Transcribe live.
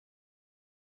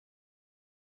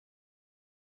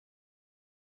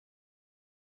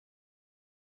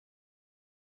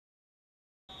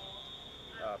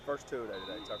first two-a-day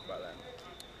today. Talk about that.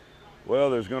 Well,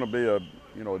 there's going to be a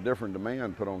different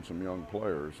demand put on some young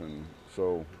players, and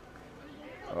so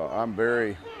I'm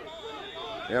very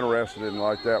interested in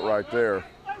like that right there.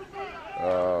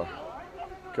 A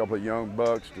couple of young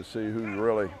bucks to see who's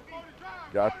really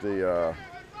got the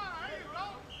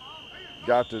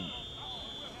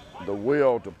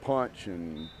will to punch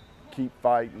and keep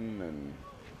fighting, and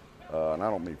I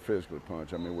don't mean physically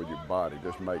punch, I mean with your body,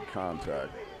 just make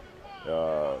contact.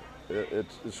 It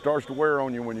starts to wear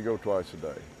on you when you go twice a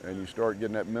day, and you start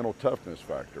getting that mental toughness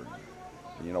factor.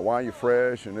 You know, while you're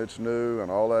fresh and it's new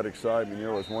and all that excitement,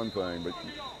 it's one thing, but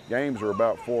games are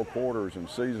about 4 quarters and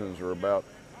seasons are about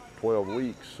 12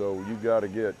 weeks, so you got to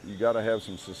have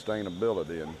some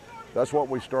sustainability, and that's what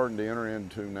we're starting to enter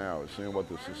into now, is seeing what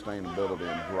the sustainability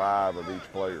and drive of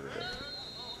each player is.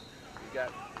 You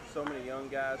got so many young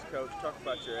guys, Coach. Talk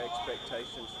about your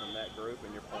expectations from that group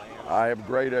and your plans. I have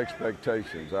great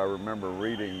expectations. I remember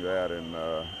reading that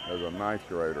as a ninth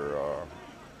grader,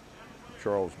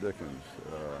 Charles Dickens.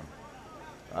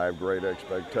 I have great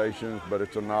expectations, but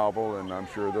it's a novel, and I'm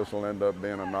sure this will end up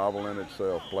being a novel in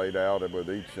itself, played out with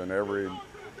each and every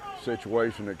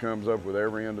situation that comes up with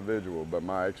every individual, but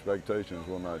my expectations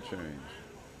will not change.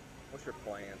 What's your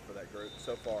plan for that group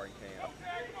so far in camp?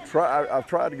 I've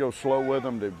tried to go slow with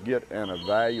them to get an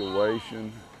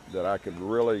evaluation that I could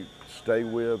really stay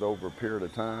with over a period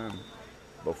of time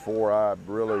before I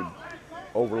really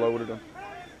overloaded them.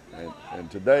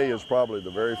 And today is probably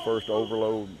the very first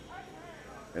overload,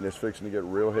 and it's fixing to get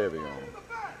real heavy on them.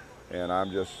 And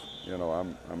I'm just,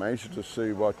 I'm anxious to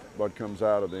see what comes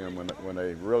out of them when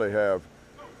they really have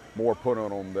more put on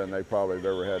them than they probably have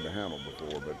ever had to handle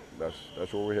before. But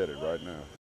that's where we're headed right now.